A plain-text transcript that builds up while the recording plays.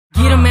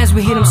Cause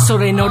we hit them so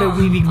they know that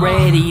we be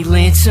ready.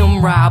 Lynch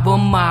them, rob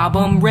them, mob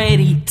them,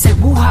 ready. Say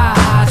woo ha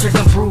ha,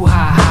 drinking brew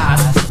ha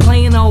ha's.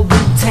 Playing old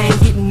Wu-Tang,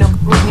 getting up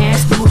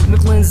hands.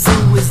 Brooklyn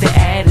Zoo is the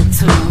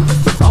attitude.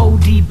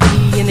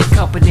 ODB in a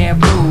cup of that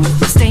brew.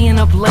 Staying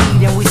up late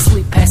and we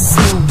sleep past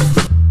snooze.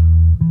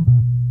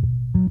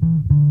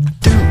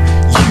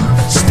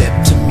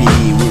 Step to me,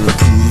 we're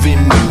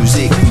approving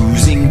music,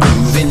 cruising,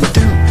 grooving.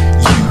 Do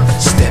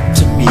you step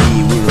to me,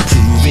 we're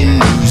approving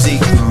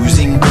music,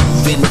 cruising,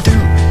 grooving. Do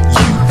you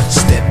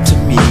step to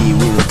me,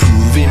 we're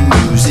approving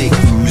music,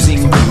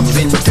 cruising,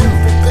 grooving. Do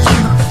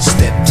you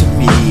step to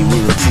me,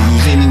 we're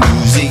approving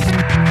music.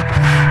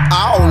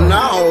 Oh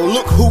no,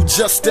 look who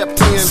just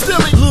stepped in.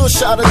 Little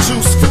shot of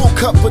juice, full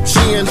cup of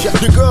gin.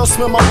 The girls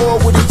smell my oil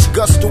with each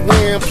gust of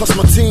wind. Plus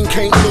my team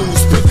can't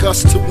lose, pick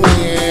us to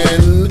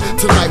win.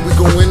 Tonight we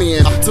going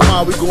in,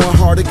 tomorrow we going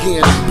hard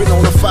again. Been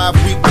on a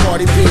 5-week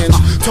party binge.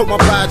 Told my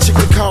bride chick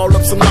to call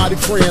up some naughty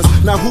friends.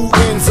 Now who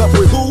ends up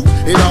with who?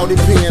 It all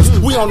depends.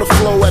 We on the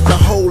floor at the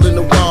hole in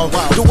the wall.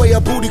 The way a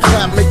booty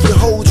clap make you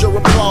hold your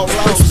applause.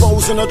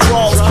 Exposing her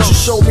drawers, she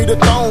showed me the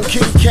thong.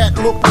 Kitty cat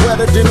look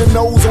wetter than the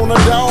nose on a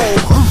dog.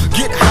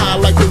 Get high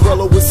like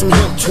gorilla with some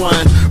hemp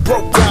twine.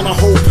 Broke down a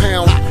whole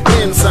pound,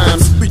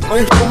 enzymes.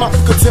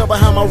 Could tell by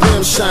how my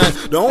rims shine.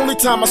 The only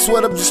time I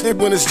sweat up just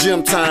when it's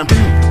gym time.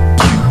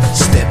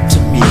 Step to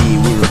me,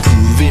 we're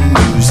approving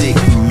music,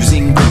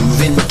 cruising,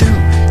 grooving. Do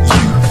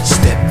you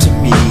step to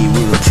me,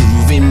 we're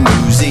approving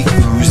music,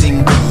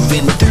 cruising,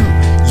 grooving. Do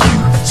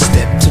you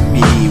step to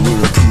me,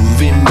 we're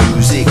approving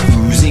music,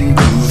 cruising,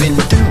 grooving.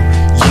 Do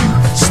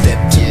you step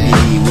to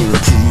me, we're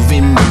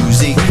approving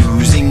music,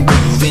 cruising,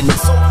 grooving.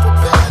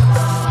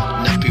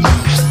 Nappy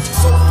first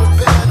board,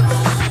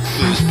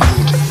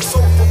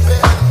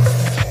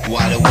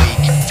 wide awake.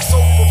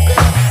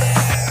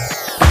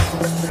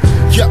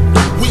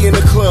 We in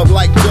the club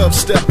like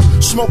dubstep,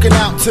 smoking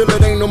out till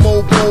it ain't no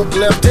more coke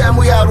left. Damn,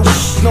 we out of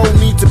no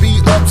need to be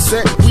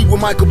upset. We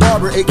with Michael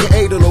Barber,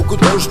 aka the local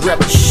thirst rep.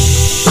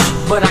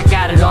 But I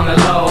got it on the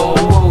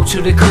low.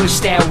 To the kush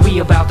that we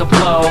about to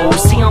blow.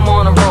 See, I'm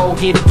on a roll,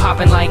 get it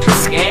popping like a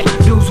scat.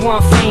 Dudes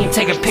want fame,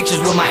 taking pictures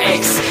with my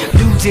ex.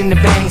 Dudes in the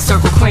bang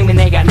circle claiming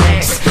they got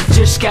next.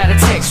 Just got a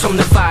text from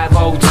the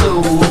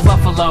 502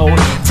 Buffalo,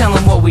 tell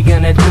them what we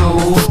gonna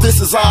do. This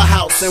is our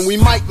house and we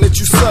might let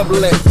you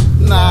sublet.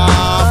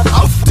 Nah,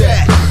 off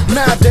that.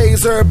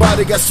 Nowadays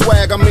everybody got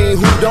swag, I mean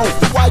who don't?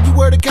 Why you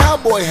wear the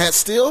cowboy hat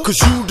still? Cause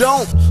you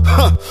don't.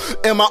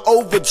 Am I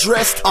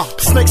overdressed?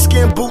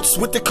 Snakeskin boots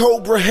with the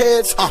cobra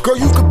heads. Girl,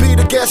 you could be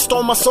the guest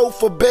on my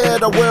sofa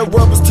bed. I wear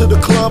rubbers to the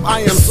club,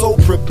 I am so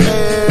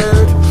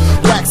prepared.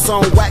 Wax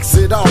on, wax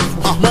it off.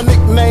 My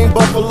nickname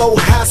Buffalo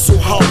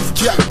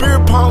Hasselhoff. Yeah, beer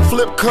pong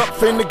flip cup,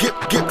 finna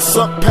get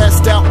sucked.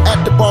 Passed out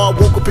at the bar,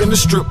 woke up in the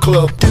strip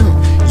club. Do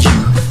you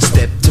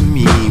step to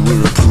me,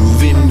 we're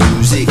approving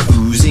music,